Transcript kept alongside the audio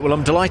Well,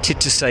 I'm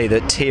delighted to say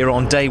that here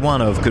on day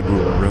one of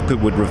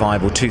Goodwood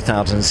Revival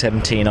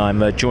 2017,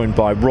 I'm joined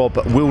by Rob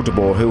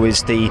Wildeboer, who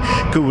is the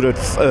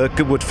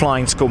Goodwood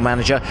Flying School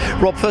manager.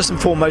 Rob, first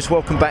and foremost,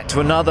 welcome back to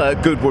another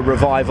Goodwood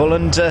Revival.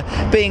 And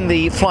being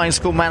the Flying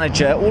School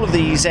manager, all of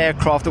these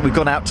aircraft that we've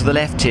got out to the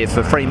left here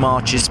for Freddie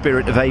March's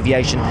Spirit of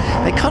Aviation,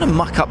 they kind of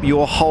muck up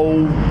your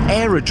whole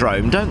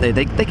aerodrome, don't they?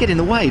 They get in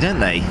the way, don't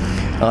they?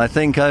 I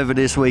think over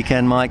this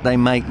weekend, Mike, they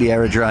make the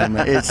aerodrome.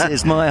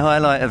 It's my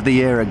highlight of the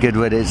year at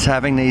Goodwood. It's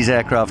having these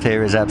aircraft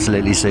here is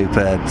absolutely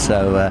superb.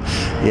 So,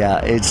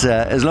 it's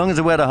as long as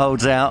the weather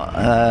holds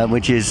out,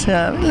 which is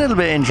a little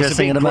bit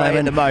interesting at the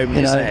moment.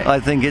 Isn't it?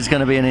 I think it's going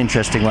to be an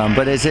interesting one.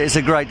 But it's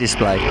a great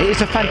display. It's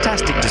a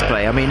fantastic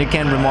display. I mean,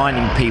 again,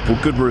 reminding people,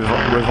 Goodwood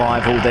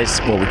Revival.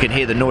 We can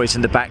hear the noise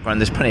in the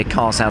background. There's plenty of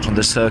cars out on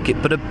the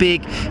circuit, but a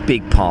big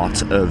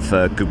part of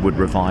Goodwood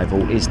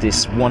Revival is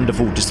this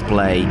wonderful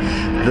display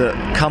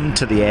that come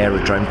to the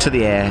aerodrome, to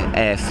the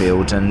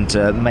airfield, and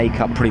make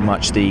up pretty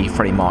much the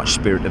Freddie March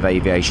Spirit of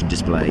Aviation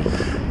display.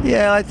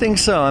 Yeah, I think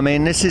so. I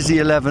mean, this is the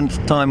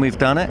 11th time we've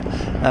done it.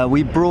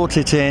 We brought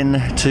it in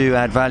to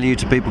add value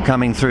to people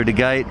coming through the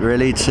gate,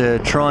 really, to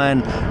try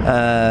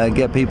and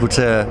get people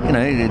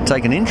to,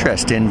 take an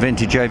interest in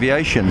vintage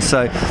aviation.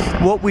 So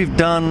what we've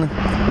done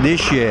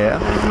this year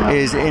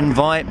is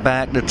invite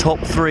back the top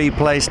 3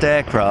 placed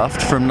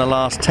aircraft from the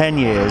last 10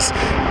 years,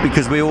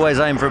 because we always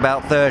aim for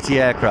about 30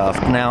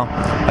 aircraft. Now,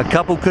 a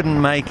couple couldn't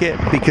make it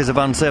because of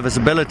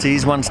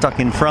unserviceabilities, one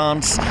stuck in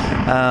France,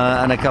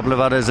 and a couple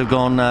of others have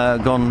gone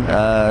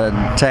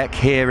tech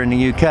here in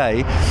the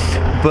UK.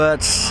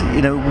 But,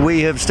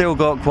 we have still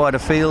got quite a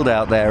field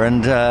out there,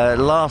 and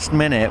last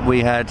minute we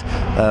had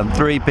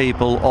 3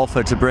 people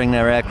offer to bring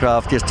their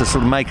aircraft just to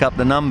sort of make up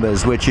the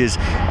numbers, which is,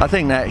 I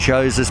think that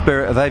shows the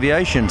spirit of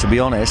aviation, to be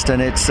honest,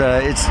 and it's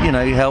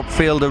helped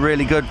field a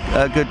really good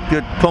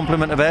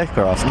complement of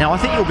aircraft. Now, I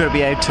think you're going to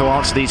be able to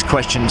answer these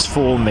questions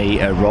for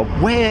me, Rob.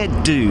 Where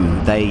do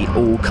they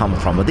all come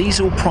from? Are these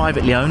all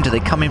privately owned? Are they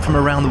coming from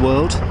around the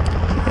world?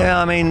 Yeah,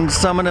 I mean,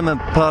 some of them are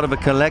part of a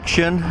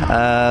collection.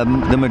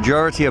 The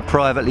majority are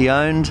privately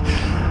owned.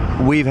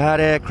 We've had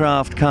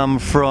aircraft come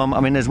from,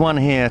 there's one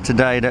here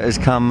today that has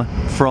come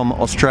from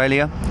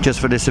Australia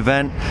just for this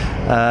event.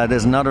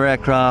 There's another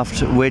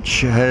aircraft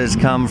which has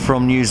come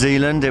from New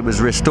Zealand. It was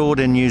restored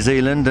in New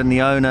Zealand, and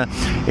the owner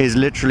is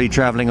literally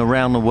travelling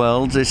around the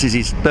world. This is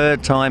his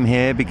 3rd time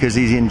here because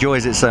he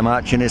enjoys it so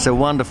much, and it's a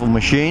wonderful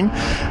machine.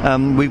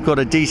 We've got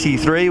a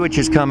DC-3 which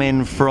has come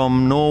in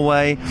from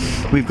Norway.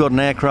 We've got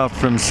an aircraft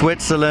from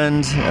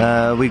Switzerland.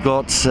 We've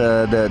got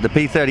the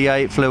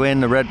P-38 flew in,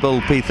 the Red Bull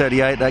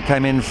P-38 that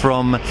came in from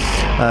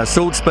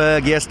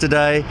Salzburg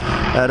yesterday.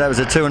 That was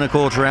a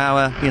 2.25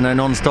 hour,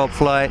 non-stop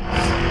flight.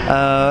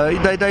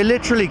 They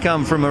literally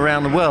come from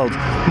around the world.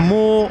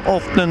 More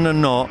often than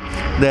not,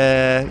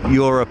 they're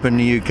Europe and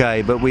the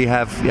UK, but we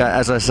have,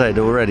 as I said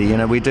already,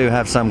 we do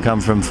have some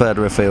come from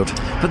further afield.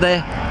 But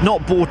they're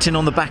not bought in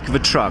on the back of a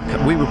truck.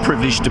 We were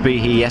privileged to be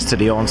here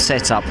yesterday on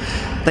setup.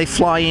 They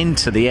fly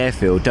into the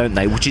airfield, don't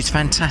they, which is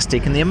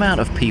fantastic. And the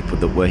amount of people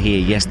that were here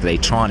yesterday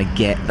trying to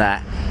get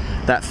that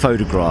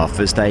photograph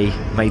as they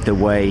made their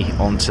way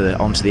onto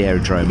the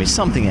aerodrome is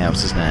something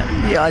else, isn't it?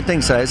 Yeah, I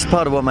think so. It's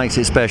part of what makes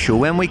it special.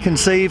 When we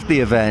conceived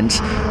the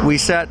event, we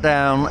sat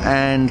down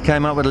and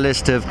came up with a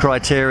list of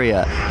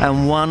criteria,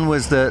 and one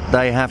was that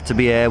they have to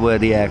be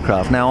airworthy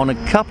aircraft. Now, on a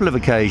couple of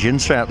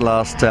occasions throughout the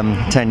last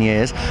 10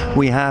 years,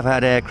 we have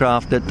had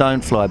aircraft that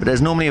don't fly, but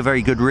there's normally a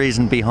very good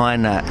reason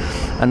behind that,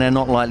 and they're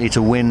not likely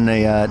to win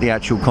the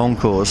actual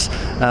concourse.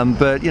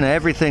 But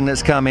everything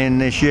that's come in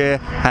this year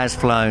has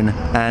flown,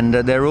 and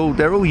they're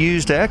all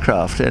used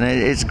aircraft, and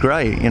it's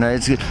great.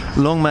 It's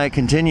long may it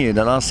continue.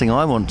 The last thing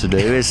I want to do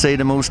is see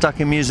them all stuck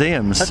in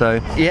museums. So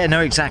yeah,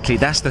 no, exactly.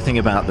 That's the thing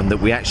about them, that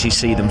we actually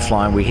see them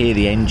flying. We hear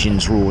the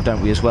engines roar,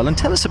 don't we, as well? And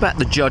tell us about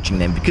the judging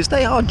then, because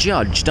they are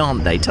judged,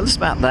 aren't they? Tell us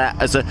about that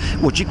as a,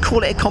 would you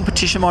call it a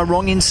competition? Am I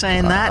wrong in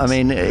saying that?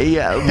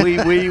 Yeah,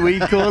 we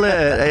call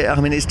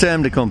it. It's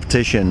termed a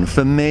competition.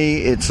 For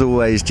me, it's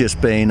always just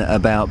been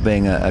about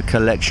being a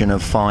collection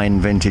of fine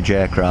vintage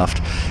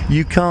aircraft.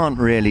 You can't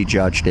really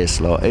judge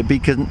this lot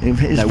because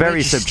it's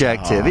very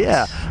subjective.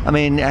 Yeah,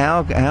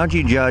 how do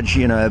you judge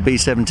a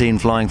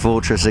B-17 Flying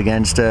Fortress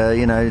against de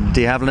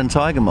Havilland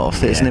Tiger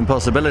Moth? It's an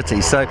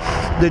impossibility. So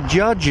the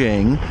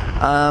judging,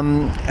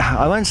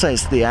 I won't say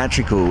it's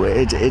theatrical.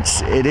 It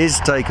is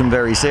taken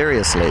very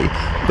seriously.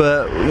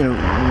 But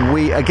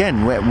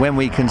when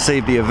we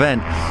conceived the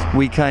event,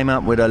 we came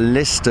up with a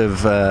list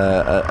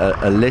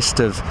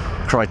of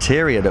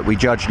criteria that we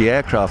judge the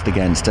aircraft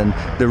against, and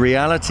the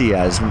reality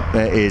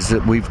is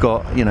that we've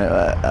got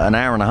an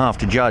hour and a half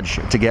to judge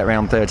to get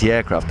around 30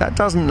 aircraft. That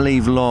doesn't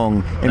leave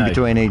long in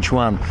between each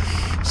one.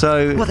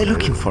 So what are they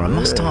looking for? I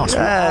must ask.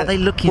 What are they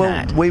looking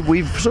at?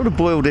 We've sort of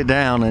boiled it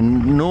down,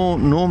 and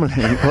normally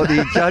what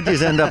the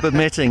judges end up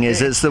admitting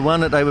is it's the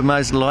one that they would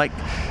most like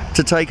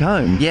to take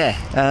home. Yeah,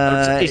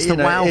 it's the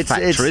wow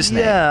factor, isn't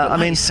it? Yeah,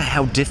 but so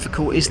how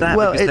difficult is that?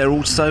 Because they're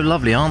all so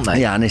lovely, aren't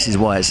they? Yeah, and this is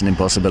why it's an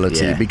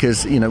impossibility.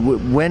 Because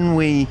when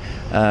we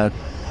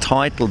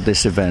titled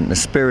this event "The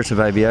Spirit of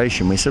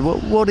Aviation." We said,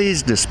 what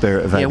is the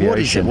spirit of aviation? What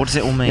is it? What does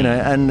it all mean?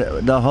 And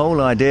the whole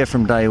idea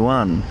from day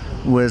one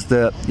was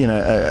that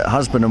a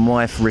husband and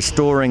wife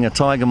restoring a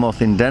tiger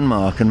moth in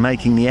Denmark and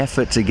making the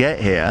effort to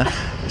get here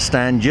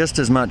stand just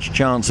as much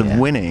chance of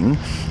winning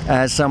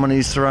as someone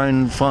who's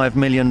thrown $5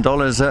 million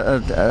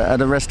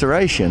at a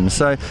restoration.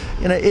 So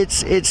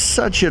it's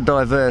such a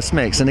diverse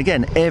mix, and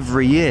again,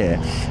 every year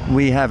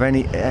we have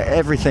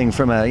everything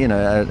from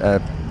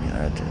a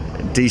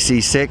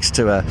DC-6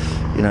 to a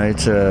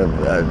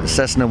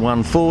Cessna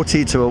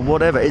 140 to a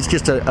whatever. It's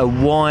just a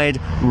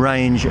wide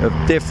range of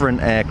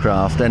different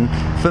aircraft, and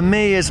for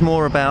me it's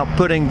more about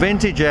putting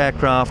vintage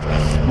aircraft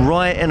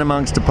right in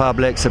amongst the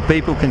public so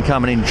people can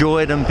come and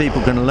enjoy them,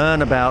 people can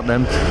learn about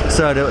them,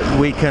 so that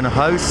we can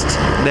host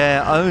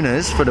their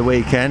owners for the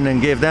weekend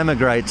and give them a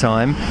great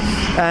time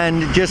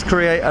and just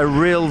create a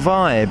real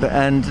vibe.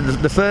 And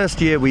the first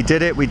year we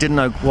did it, we didn't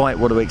know quite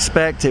what to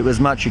expect. It was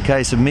much a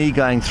case of me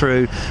going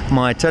through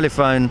my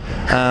telephone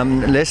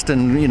list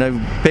and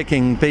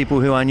picking people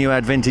who I knew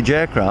had vintage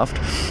aircraft.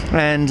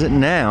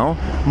 And now,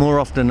 more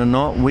often than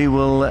not, we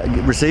will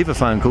receive a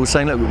phone call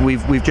saying, look,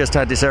 we've just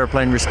had this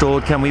aeroplane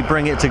restored, can we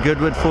bring it to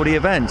Goodwood for the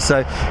event?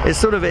 So it's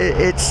sort of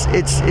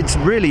it's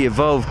really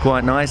evolved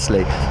quite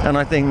nicely, and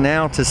I think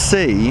now to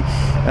see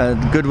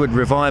Goodwood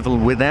Revival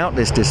without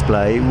this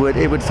display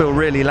it would feel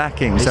really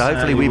lacking. So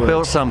hopefully we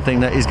built something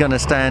that is going to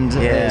stand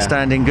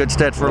in good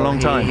stead for a long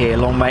time.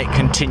 Long may it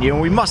continue.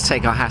 And we must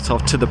take our hat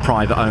off to the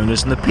private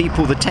owners and the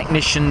people, the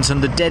technicians,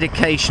 and the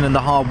dedication and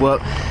the hard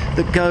work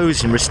that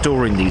goes in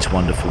restoring these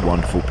wonderful,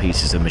 wonderful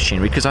pieces of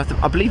machinery. Because I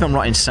believe I'm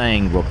right in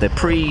saying, Rob, they're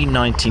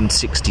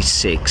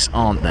pre-1966,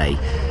 aren't they?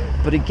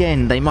 But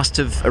again, they must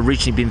have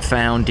originally been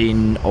found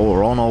in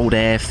or on old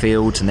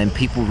airfields, and then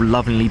people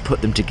lovingly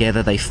put them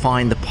together. They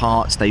find the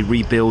parts, they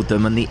rebuild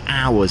them, and the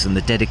hours and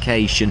the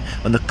dedication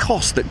and the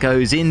cost that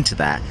goes into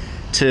that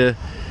to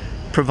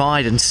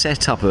provide and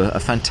set up a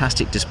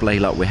fantastic display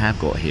like we have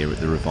got here at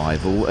the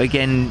Revival.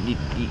 Again,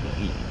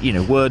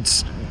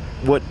 words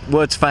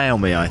fail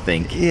me, I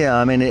think. Yeah,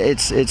 I mean,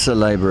 it's a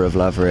labour of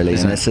love, really,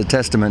 and it's a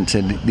testament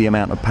to the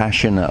amount of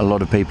passion that a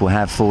lot of people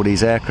have for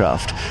these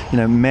aircraft.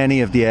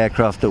 Many of the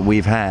aircraft that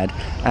we've had,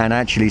 and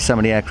actually some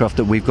of the aircraft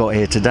that we've got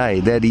here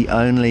today, they're the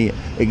only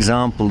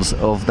examples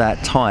of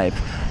that type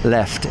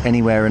left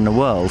anywhere in the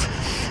world.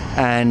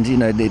 And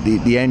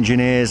the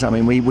engineers, I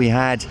mean, we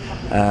had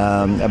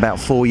about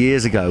 4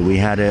 years ago, we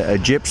had a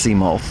gypsy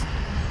moth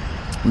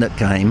that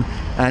came,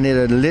 and it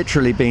had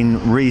literally been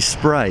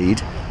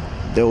resprayed,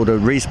 or the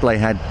respray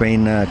had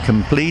been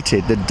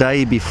completed the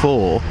day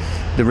before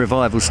the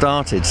Revival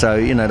started. So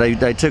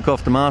they took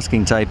off the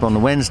masking tape on the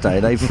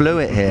Wednesday, they flew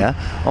it here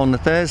on the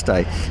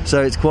Thursday.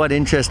 So it's quite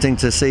interesting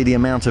to see the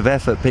amount of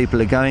effort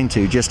people are going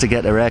to just to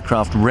get their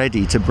aircraft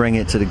ready to bring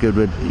it to the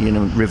Goodwood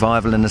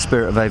Revival in the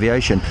spirit of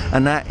aviation.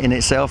 And that in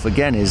itself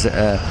again is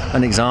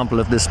an example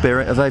of the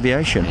spirit of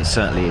aviation. It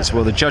certainly is.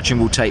 Well, the judging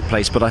will take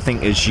place, but I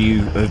think, as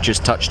you have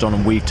just touched on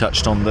and we've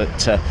touched on,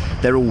 that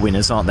they're all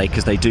winners, aren't they?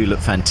 Because they do look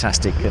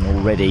fantastic,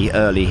 and already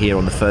early here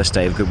on the first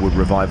day of Goodwood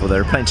Revival there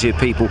are plenty of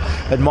people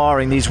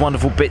admiring these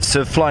wonderful bits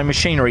of flying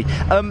machinery.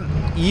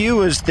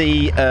 You, as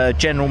the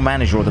general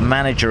manager or the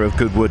manager of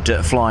Goodwood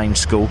Flying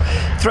School,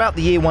 throughout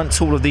the year,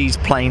 once all of these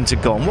planes are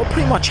gone, what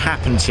pretty much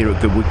happens here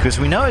at Goodwood? Because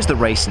we know it's the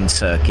racing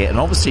circuit, and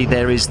obviously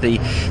there is the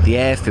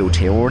airfield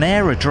here, or an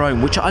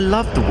aerodrome, which I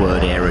love the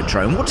word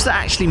aerodrome. What does that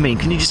actually mean?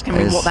 Can you just give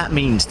me what that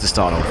means to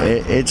start off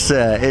with? It's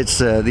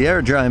the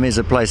aerodrome is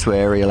a place where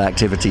aerial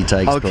activity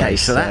takes place. Okay,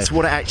 so that's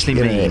what it actually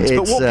means.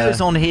 But what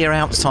goes on here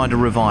outside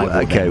of Revival?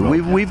 Okay,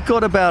 we've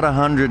got about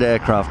 100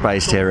 aircraft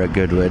based here at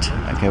Goodwood.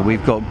 Okay,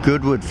 we've got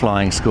Goodwood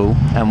Flying School,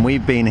 and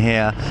we've been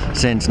here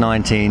since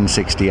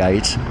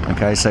 1968.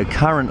 Okay, so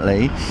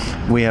currently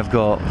we have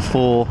got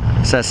 4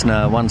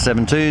 Cessna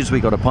 172s,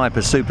 we got a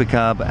Piper Super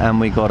Cub, and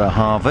we got a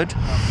Harvard,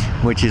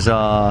 which is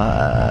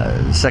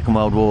our Second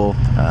World War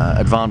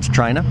advanced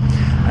trainer.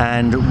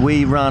 And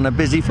we run a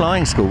busy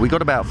flying school. We've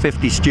got about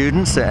 50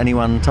 students at any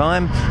one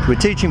time. We're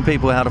teaching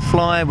people how to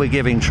fly, we're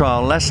giving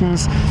trial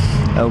lessons.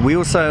 We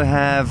also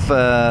have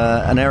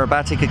an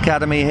aerobatic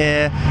academy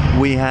here.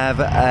 We have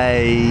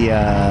a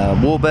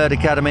warbird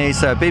academy,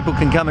 so people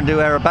can come and do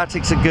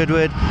aerobatics at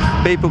Goodwood.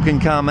 People can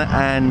come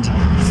and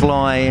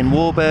fly in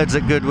warbirds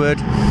at Goodwood.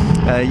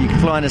 You can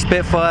fly in a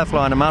Spitfire,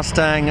 fly in a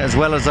Mustang, as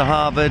well as a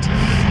Harvard.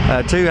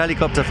 2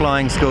 helicopter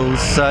flying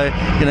schools. So,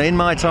 in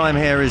my time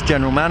here as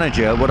general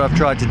manager, what I've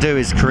tried to do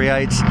is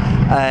create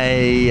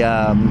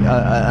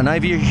an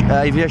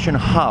aviation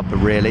hub,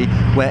 really,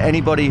 where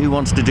anybody who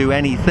wants to do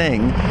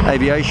anything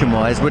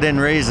aviation-wise, within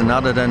reason,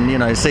 other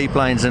than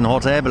seaplanes and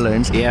hot air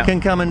balloons,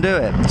 can come and do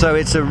it. So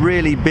it's a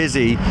really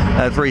busy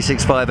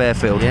 365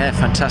 airfield. Yeah,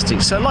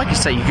 fantastic. So, like you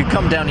say, you could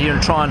come down here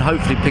and try and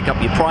hopefully pick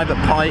up your private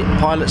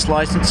pilot's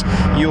license,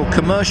 your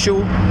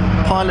commercial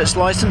pilot's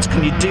license.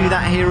 Can you do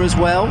that here as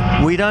well?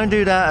 We don't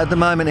do that at the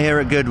moment here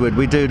at Goodwood.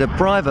 We do the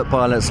private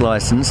pilot's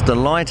license, the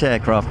light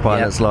aircraft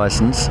pilot's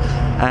license,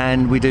 and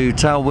and we do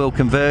tail wheel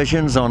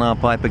conversions on our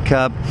Piper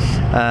Cub,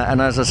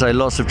 and as I say,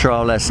 lots of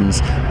trial lessons.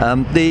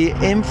 The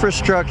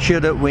infrastructure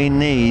that we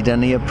need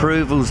and the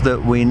approvals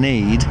that we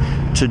need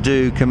to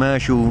do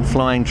commercial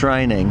flying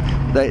training,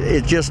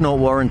 it's just not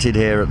warranted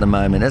here at the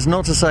moment. That's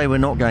not to say we're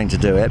not going to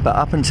do it, but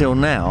up until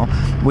now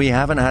we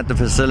haven't had the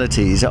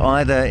facilities,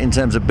 either in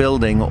terms of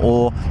building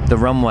or the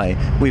runway.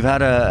 We've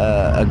had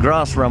a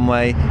grass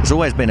runway. It's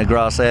always been a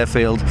grass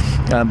airfield,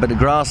 but the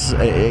grass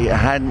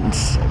hadn't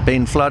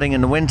been flooding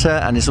in the winter,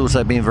 and it's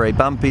also been very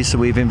bumpy, so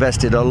we've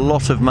invested a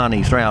lot of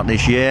money throughout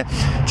this year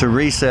to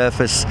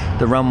resurface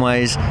the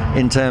runways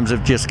in terms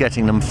of just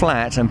getting them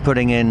flat and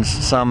putting in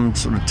some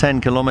sort of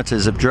 10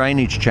 kilometres of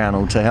drainage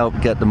channel to help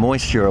get the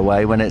moisture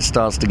away when it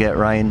starts to get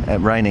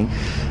raining.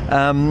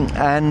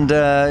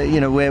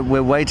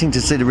 We're waiting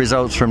to see the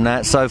results from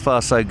that. So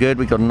far so good.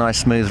 We've got a nice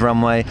smooth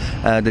runway.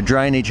 The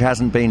drainage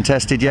hasn't been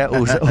tested yet,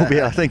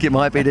 albeit I think it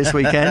might be this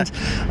weekend.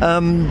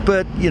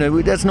 But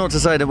that's not to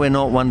say that we're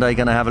not one day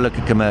going to have a look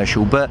at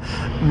commercial, but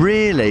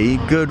really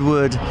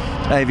Goodwood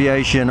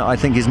Aviation, I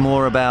think, is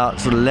more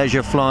about sort of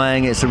leisure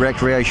flying. It's a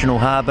recreational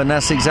hub, and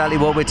that's exactly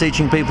what we're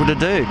teaching people to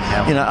do.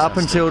 Up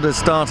until the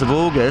start of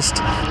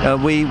August,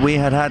 we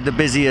had the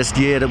busiest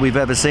year that we've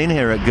ever seen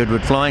here at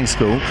Goodwood Flying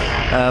School,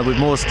 with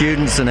more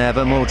students than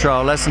ever, more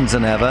trial lessons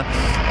than ever,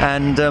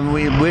 and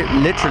we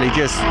literally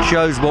just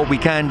shows what we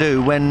can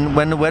do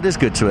when the weather's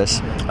good to us.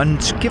 And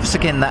give us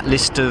again that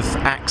list of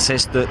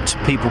access that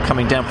people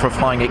coming down for a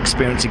flying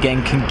experience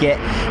again can get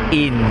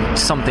in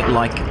something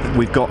like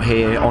we've got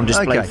here on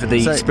display for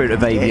the Spirit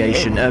of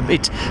Aviation.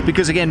 It's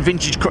because again,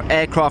 vintage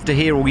aircraft are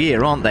here all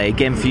year, aren't they?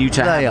 Again, for you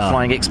to have a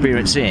flying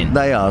experience in.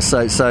 They are.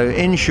 So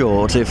in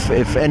short,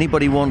 if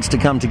anybody wants to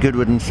come to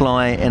Goodwood and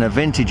fly in a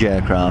vintage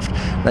aircraft,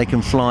 they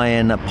can fly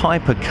in a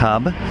Piper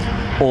Cub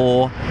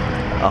or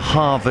a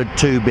Harvard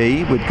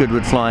 2B with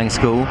Goodwood Flying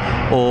School,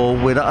 or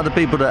with other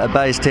people that are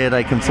based here,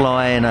 they can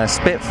fly in a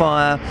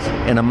Spitfire,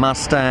 in a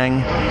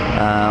Mustang,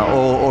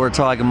 or a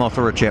Tiger Moth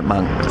or a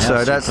Chipmunk.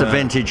 So that's a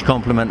vintage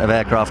complement of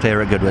aircraft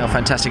here at Goodwood. Oh,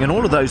 fantastic. And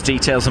all of those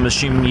details, I'm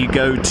assuming you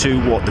go to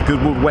the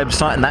Goodwood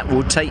website, and that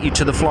will take you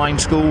to the flying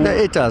school.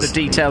 It does. The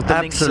details,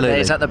 the links are there.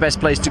 Is that the best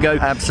place to go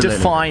to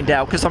find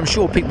out? Because I'm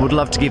sure people would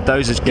love to give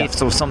those as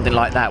gifts or something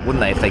like that, wouldn't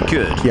they, if they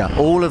could? Yeah,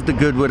 all of the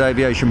Goodwood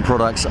Aviation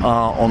products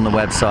are on the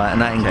website,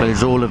 and that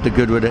includes all of the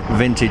Goodwood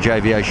vintage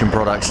aviation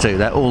products too.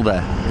 They're all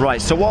there. Right,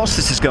 so whilst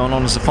this is going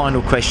on, as a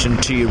final question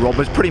to you, Rob,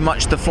 is pretty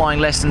much the flying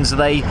lessons, are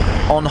they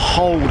on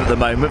hold at the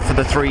moment for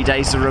the 3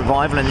 days of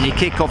revival, and then you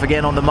kick off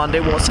again on the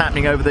Monday? What's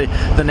happening over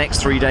the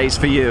next 3 days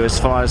for you as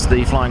far as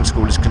the flying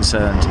school is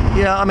concerned?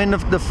 Yeah, I mean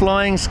the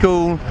flying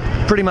school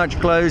pretty much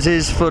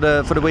closes for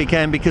the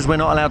weekend because we're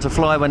not allowed to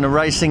fly when the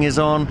racing is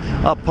on.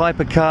 Our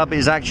Piper Cub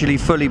is actually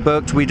fully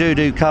booked. We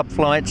do Cub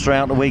flights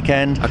throughout the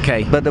weekend.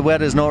 Okay. But the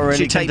weather's not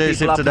really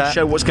conducive to that. And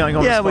show what's going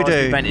on as far as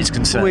the event is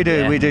concerned.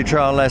 We do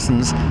trial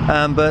lessons.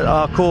 But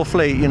our core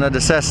fleet, the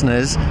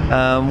Cessnas,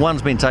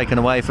 one's been taken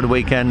away for the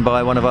weekend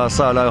by one of our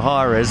solo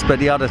hirers, but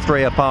the other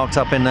three are parked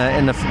up in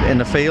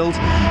the field.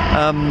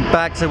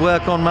 Back to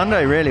work on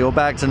Monday, really, or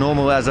back to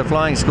normal as a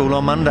flying school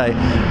on Monday.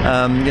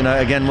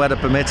 Again, weather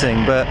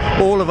permitting. But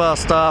all of our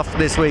staff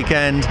this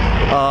weekend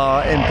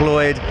are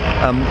employed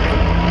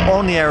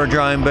on the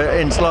aerodrome, but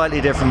in slightly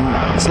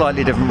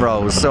different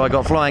roles. So I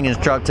got flying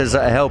instructors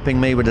that are helping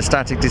me with the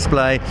static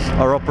display.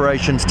 Our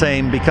operations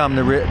team become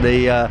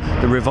the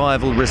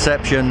revival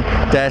reception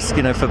desk,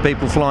 for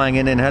people flying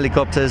in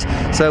helicopters.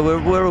 So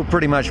we're all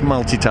pretty much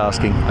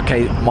multitasking.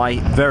 Okay, my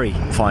very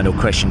final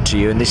question to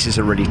you, and this is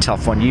a really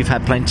tough one. You've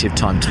had plenty of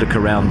time to look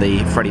around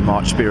the Freddie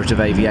March Spirit of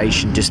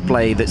Aviation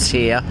display that's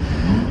here.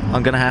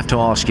 I'm going to have to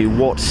ask you,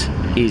 what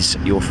is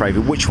your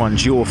favourite? Which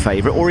one's your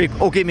favourite?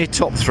 Or give me a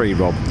top three,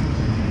 Rob.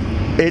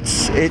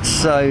 It's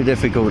so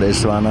difficult,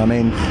 this one. I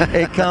mean,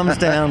 it comes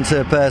down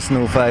to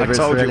personal favourites,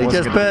 really,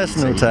 just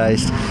personal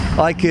taste.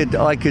 I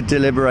could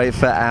deliberate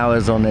for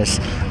hours on this.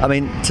 I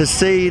mean, to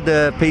see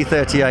the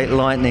P-38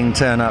 Lightning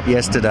turn up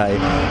yesterday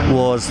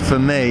was, for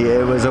me,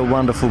 it was a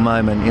wonderful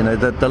moment.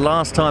 The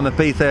last time a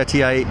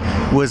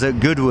P-38 was at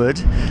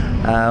Goodwood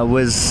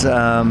was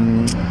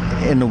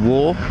in the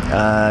war.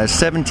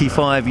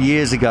 75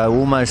 years ago,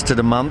 almost to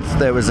the month,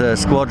 there was a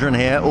squadron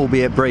here,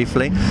 albeit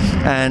briefly,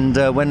 and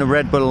when the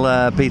Red Bull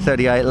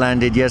P-38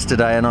 landed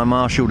yesterday and I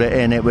marshalled it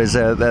in, it was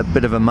a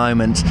bit of a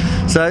moment.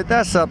 So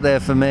that's up there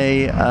for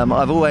me.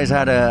 I've always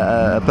had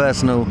a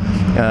personal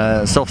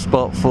soft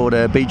spot for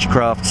the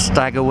Beechcraft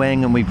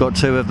Staggerwing, and we've got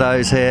two of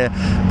those here.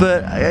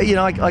 But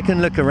I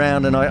can look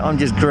around and I'm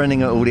just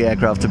grinning at all the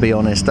aircraft, to be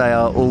honest. They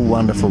are all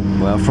wonderful.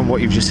 Well, from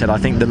what you've just said, I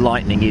think the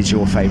Lightning is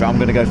your favourite. I'm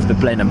going to go for the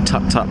Blenheim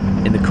tucked up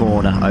in the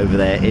corner over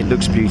there. It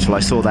looks beautiful. I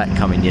saw that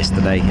coming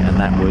yesterday, and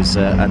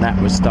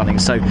that was stunning.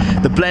 So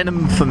the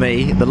Blenheim for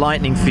me, the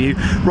Lightning for you.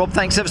 Rob,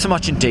 thanks ever so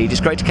much indeed.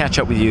 It's great to catch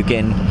up with you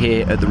again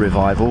here at the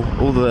Revival.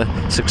 All the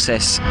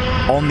success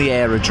on the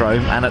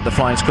aerodrome and at the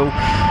flying school.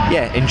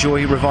 Yeah,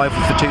 enjoy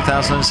Revival for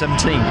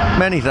 2017.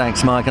 Many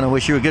thanks, Mike, and I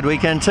wish you a good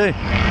weekend too.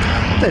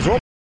 There's Rob.